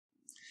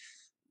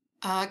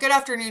Good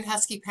afternoon,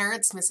 Husky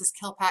parents. Mrs.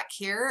 Kilpack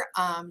here.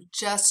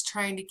 Just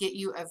trying to get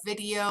you a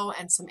video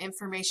and some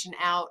information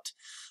out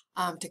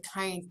to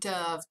kind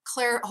of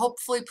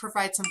hopefully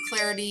provide some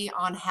clarity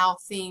on how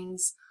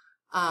things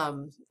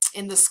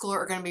in the school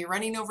are going to be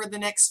running over the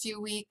next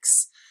few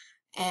weeks,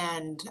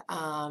 and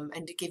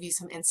to give you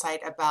some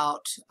insight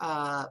about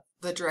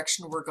the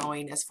direction we're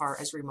going as far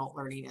as remote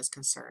learning is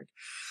concerned.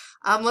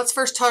 Let's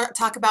first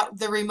talk about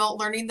the remote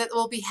learning that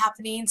will be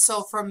happening.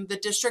 So from the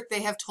district,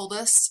 they have told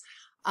us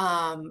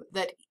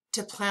that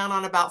to plan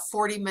on about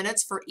 40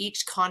 minutes for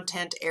each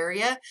content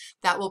area.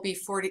 That will be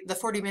the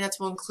 40 minutes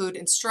will include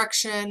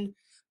instruction,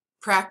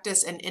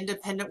 practice, and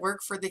independent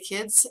work for the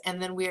kids.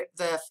 And then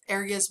the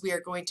areas we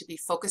are going to be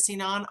focusing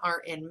on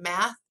are in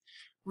math,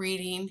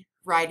 reading,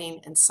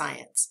 writing, and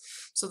science.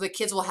 So the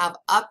kids will have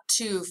up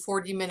to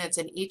 40 minutes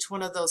in each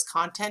one of those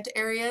content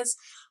areas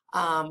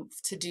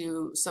to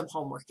do some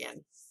homework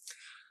in.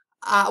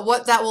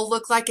 What that will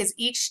look like is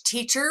each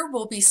teacher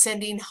will be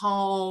sending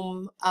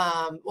home,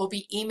 will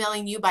be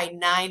emailing you by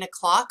 9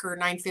 o'clock or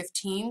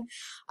 9:15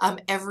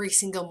 every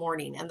single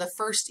morning. And the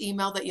first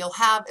email that you'll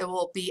have, it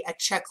will be a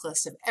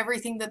checklist of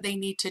everything that they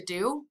need to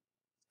do.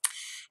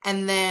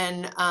 And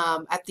then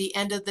at the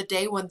end of the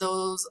day, when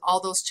all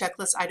those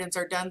checklist items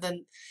are done,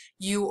 then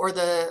you or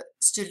the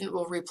student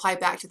will reply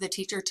back to the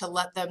teacher to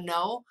let them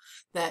know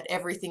that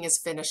everything is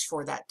finished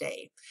for that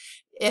day.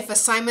 If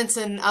assignments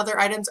and other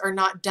items are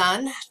not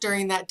done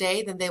during that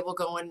day, then they will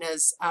go in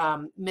as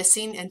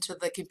missing into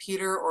the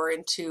computer or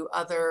into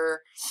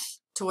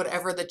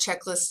whatever the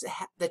checklist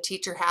the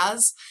teacher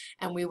has,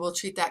 and we will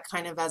treat that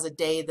kind of as a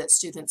day that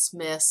students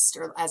missed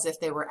or as if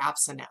they were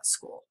absent at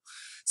school.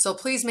 So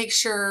please make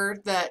sure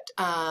that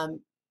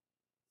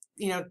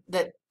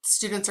that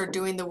students are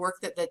doing the work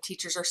that the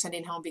teachers are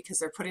sending home, because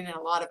they're putting in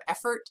a lot of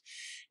effort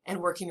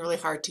and working really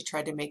hard to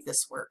try to make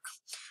this work.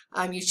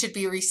 You should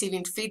be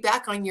receiving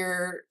feedback on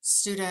your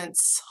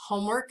students'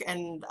 homework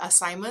and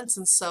assignments,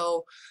 and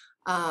so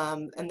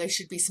and there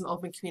should be some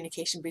open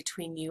communication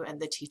between you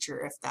and the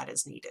teacher if that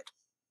is needed.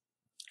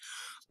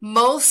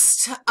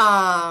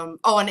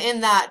 And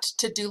in that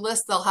to-do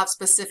list, they'll have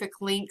specific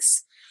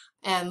links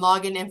and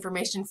login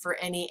information for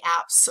any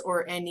apps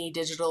or any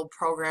digital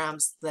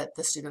programs that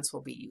the students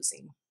will be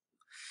using.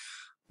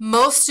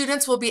 Most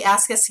students will be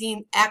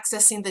accessing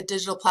the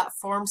digital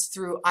platforms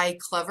through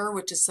iClever,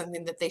 which is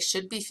something that they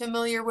should be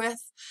familiar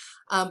with.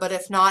 But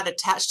if not,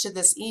 attached to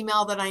this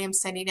email that I am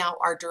sending out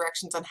are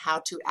directions on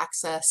how to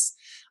access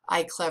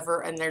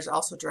iClever, and there's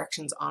also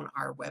directions on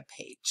our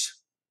webpage.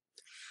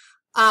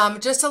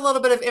 Just a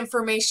little bit of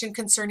information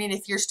concerning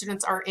if your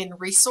students are in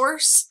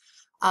resource.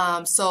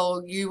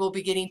 So you will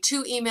be getting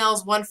 2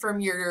 emails, one from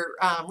your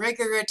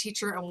regular ed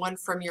teacher and one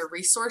from your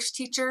resource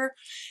teacher.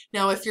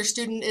 Now, if your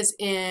student is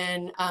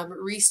in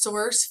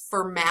resource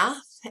for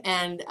math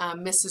and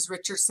Mrs.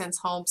 Richards sends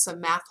home some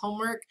math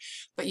homework,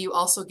 but you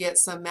also get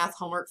some math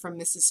homework from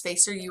Mrs.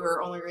 Facer, you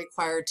are only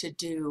required to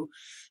do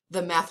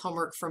the math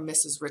homework from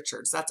Mrs.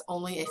 Richards. That's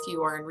only if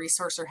you are in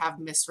resource or have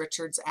Miss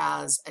Richards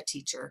as a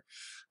teacher.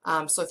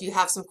 So if you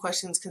have some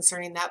questions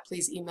concerning that,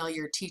 please email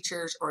your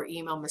teachers or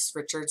email Miss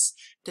Richards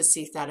to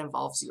see if that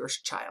involves your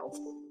child.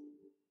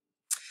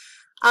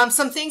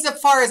 Some things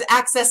as far as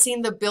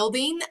accessing the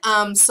building.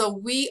 So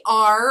we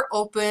are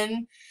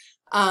open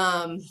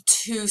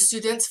to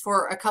students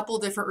for a couple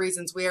different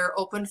reasons. We are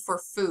open for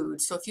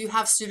food. So if you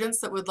have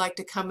students that would like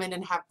to come in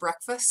and have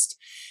breakfast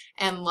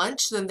and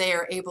lunch, then they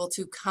are able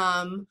to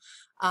come.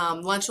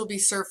 Lunch will be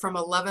served from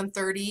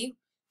 11:30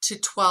 to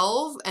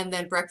 12, and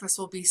then breakfast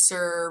will be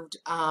served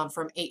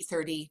from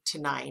 8:30 to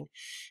 9.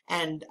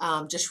 And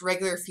just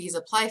regular fees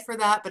apply for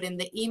that. But in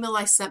the email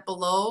I sent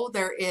below,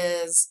 there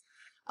is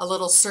a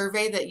little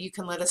survey that you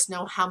can let us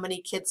know how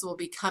many kids will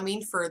be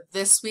coming for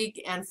this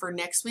week and for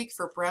next week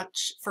for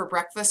brunch, for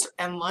breakfast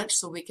and lunch,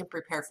 so we can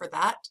prepare for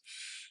that.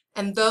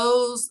 And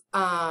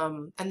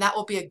that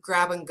will be a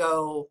grab and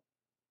go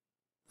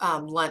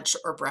lunch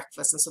or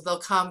breakfast, and so they'll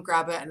come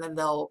grab it and then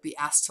they'll be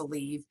asked to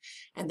leave,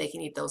 and they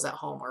can eat those at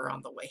home or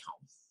on the way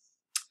home.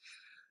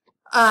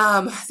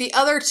 The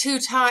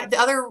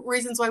other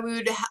reasons why we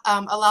would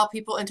allow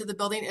people into the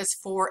building is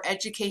for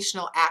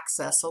educational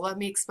access. So let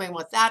me explain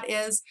what that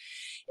is.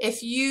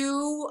 If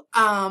you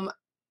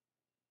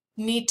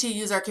need to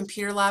use our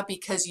computer lab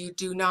because you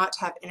do not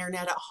have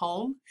internet at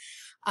home,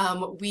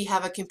 we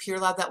have a computer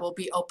lab that will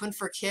be open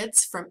for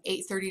kids from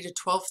 8:30 to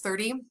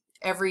 12:30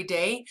 every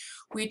day.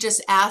 We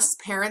just ask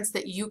parents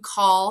that you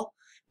call,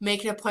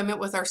 make an appointment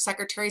with our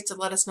secretaries to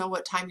let us know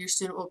what time your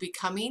student will be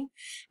coming,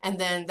 and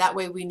then that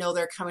way we know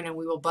they're coming and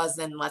we will buzz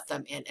them and let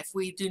them in. If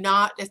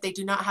they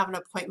do not have an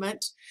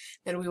appointment,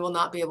 then we will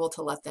not be able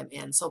to let them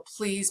in. So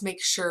please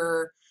make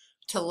sure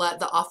to let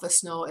the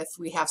office know if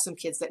we have some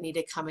kids that need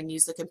to come and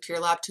use the computer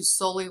lab to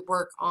solely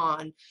work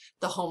on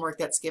the homework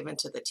that's given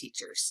to the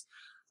teachers.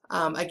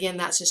 Again,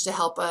 that's just to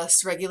help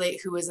us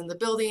regulate who is in the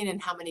building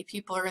and how many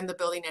people are in the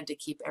building and to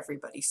keep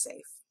everybody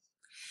safe.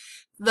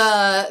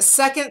 The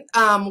second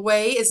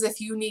way is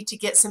if you need to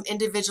get some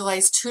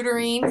individualized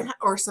tutoring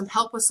or some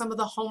help with some of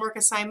the homework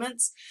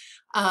assignments,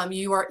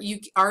 you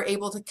are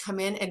able to come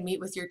in and meet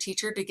with your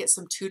teacher to get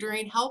some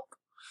tutoring help.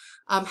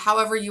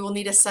 However, you will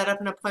need to set up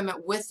an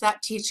appointment with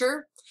that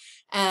teacher,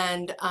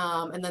 and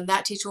then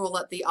that teacher will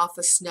let the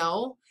office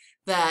know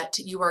that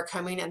you are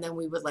coming, and then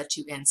we would let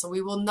you in. So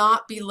we will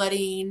not be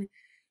letting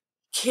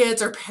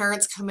kids or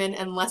parents come in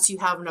unless you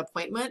have an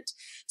appointment.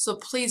 So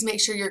please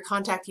make sure you're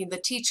contacting the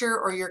teacher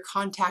or you're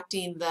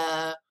contacting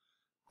the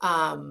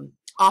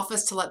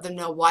office to let them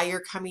know why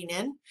you're coming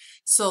in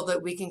so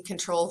that we can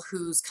control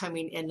who's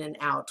coming in and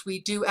out.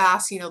 We do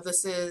ask,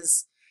 this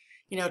is,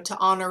 to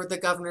honor the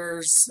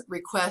governor's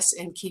request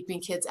in keeping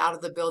kids out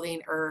of the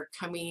building or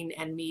coming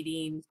and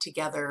meeting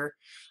together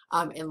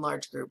in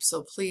large groups.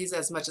 So please,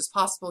 as much as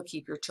possible,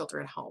 keep your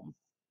children home.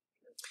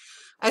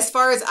 As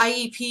far as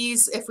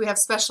IEPs, if we have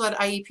special ed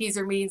IEPs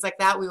or meetings like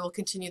that, we will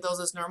continue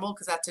those as normal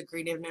because that's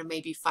agreed in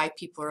maybe 5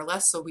 people or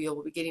less. So we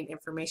will be getting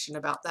information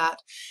about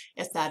that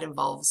if that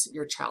involves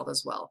your child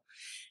as well.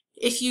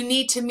 If you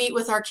need to meet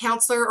with our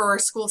counselor or our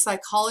school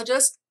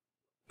psychologist,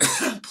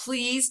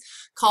 please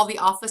call the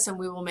office and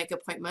we will make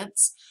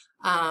appointments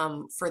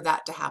for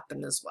that to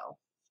happen as well.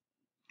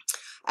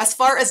 As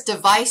far as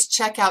device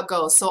checkout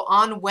goes, so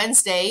on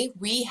Wednesday,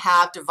 we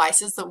have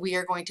devices that we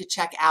are going to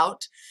check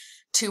out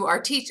to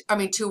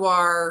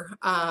our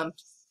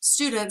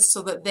students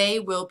so that they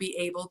will be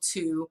able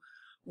to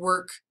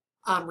work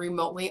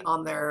remotely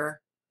on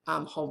their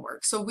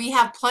homework. So we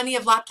have plenty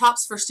of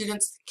laptops for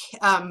students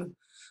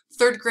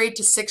 3rd grade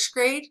to 6th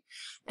grade.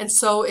 And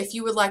so if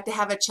you would like to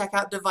have a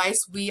checkout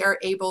device, we are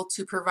able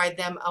to provide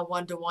them a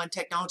one-to-one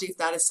technology if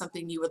that is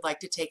something you would like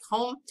to take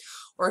home.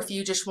 Or if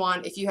you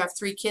have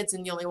 3 kids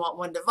and you only want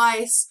 1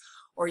 device,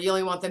 or you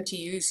only want them to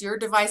use your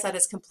device, that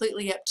is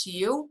completely up to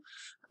you.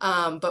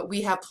 But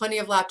we have plenty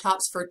of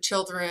laptops for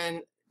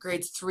children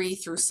grades 3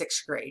 through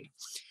 6th grade.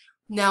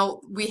 Now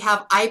we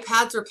have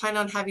iPads. We're planning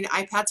on having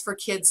iPads for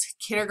kids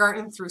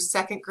kindergarten through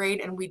 2nd grade,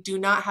 and we do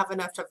not have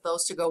enough of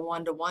those to go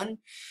one-to-one.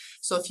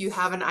 So if you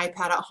have an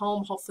iPad at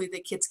home, hopefully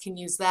the kids can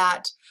use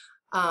that.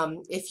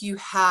 If you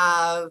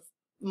have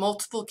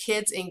multiple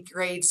kids in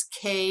grades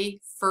K,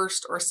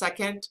 1st or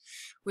 2nd,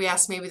 we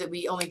ask maybe that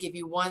we only give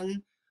you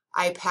 1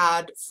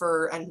 iPad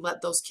and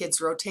let those kids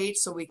rotate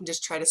so we can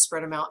just try to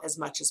spread them out as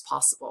much as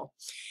possible.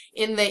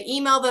 In the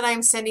email that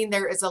I'm sending,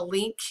 there is a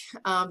link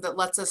that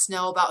lets us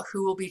know about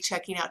who will be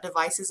checking out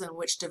devices and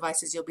which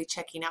devices you'll be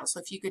checking out. So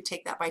if you could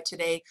take that by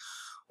today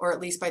or at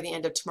least by the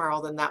end of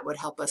tomorrow, then that would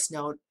help us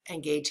know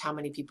and gauge how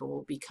many people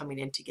will be coming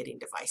into getting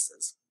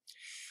devices.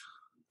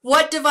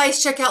 What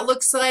device checkout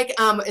looks like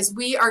is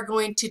we are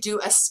going to do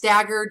a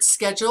staggered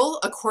schedule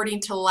according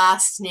to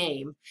last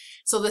name.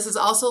 So this is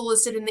also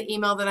listed in the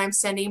email that I'm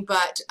sending,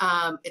 but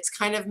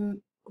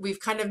we've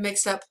kind of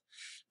mixed up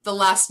the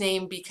last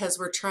name because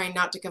we're trying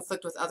not to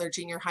conflict with other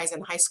junior highs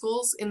and high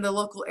schools in the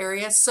local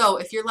area. So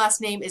if your last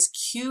name is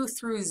Q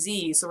through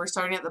Z, so we're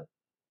starting at the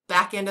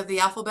back end of the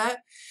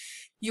alphabet,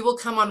 you will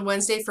come on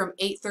Wednesday from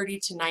 8:30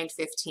 to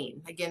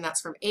 9:15. Again, that's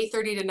from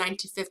 8:30 to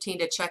 9:15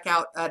 to check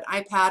out an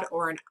iPad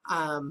or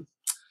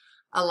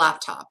a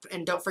laptop.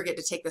 And don't forget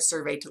to take the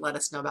survey to let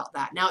us know about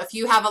that. Now, if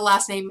you have a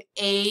last name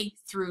A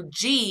through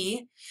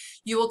G,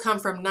 you will come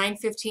from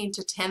 9:15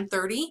 to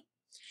 10:30.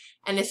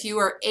 And if you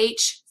are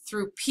H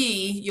through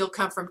P, you'll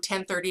come from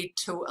 10:30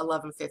 to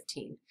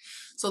 11:15.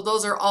 So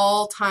those are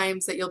all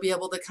times that you'll be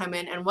able to come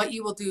in. And what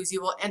you will do is you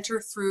will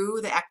enter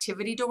through the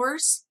activity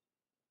doors,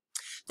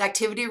 the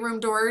activity room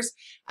doors,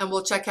 and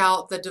we'll check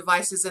out the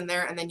devices in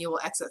there, and then you will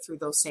exit through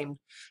those same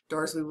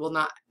doors. We will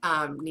not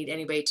need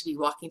anybody to be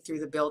walking through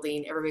the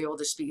building. Everybody will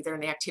just be there in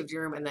the activity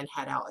room and then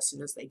head out as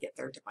soon as they get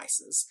their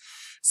devices.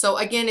 So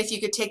again, if you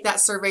could take that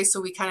survey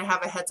so we kind of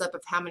have a heads up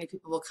of how many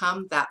people will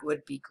come, that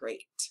would be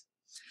great.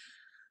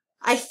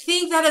 I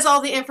think that is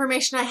all the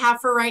information I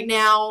have for right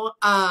now.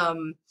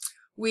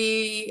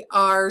 We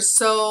are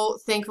so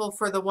thankful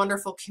for the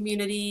wonderful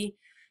community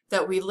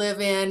that we live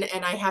in,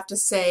 and I have to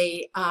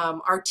say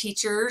our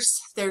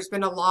teachers, there's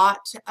been a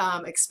lot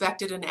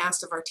expected and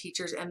asked of our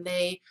teachers, and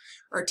they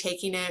are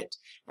taking it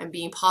and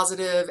being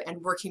positive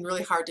and working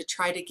really hard to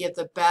try to give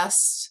the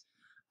best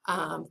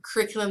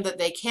curriculum that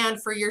they can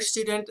for your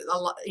student.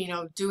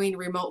 Doing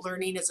remote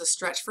learning is a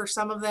stretch for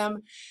some of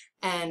them,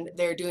 and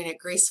they're doing it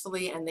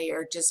gracefully, and they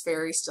are just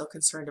very still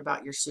concerned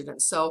about your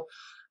students. So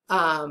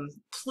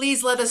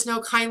please let us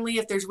know kindly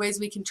if there's ways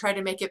we can try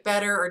to make it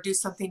better or do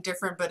something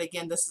different. But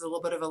again, this is a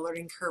little bit of a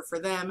learning curve for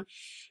them,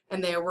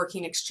 and they are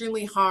working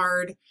extremely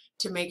hard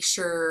to make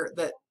sure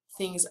that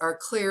things are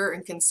clear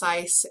and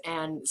concise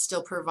and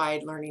still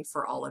provide learning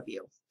for all of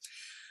you.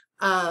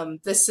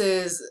 This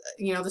is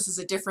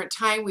a different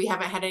time. We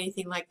haven't had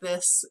anything like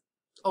this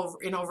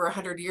in over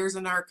 100 years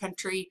in our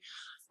country.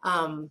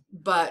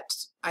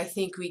 But I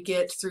think we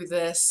get through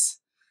this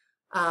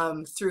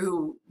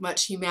through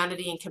much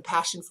humanity and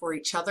compassion for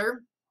each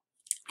other,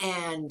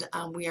 and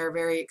we are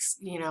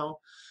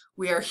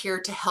we are here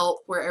to help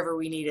wherever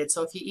we need it.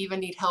 So if you even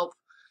need help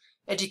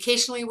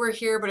educationally, we're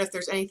here, but if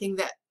there's anything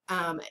that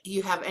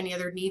you have any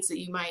other needs that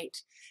you might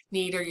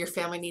need or your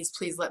family needs,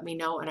 please let me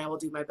know and I will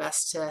do my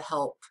best to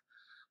help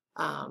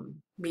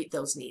meet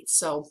those needs.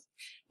 So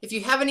if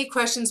you have any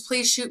questions,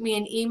 please shoot me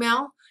an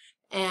email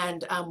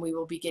and we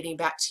will be getting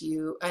back to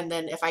you. And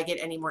then if I get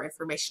any more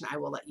information, I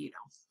will let you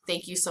know.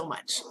 Thank you so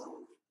much.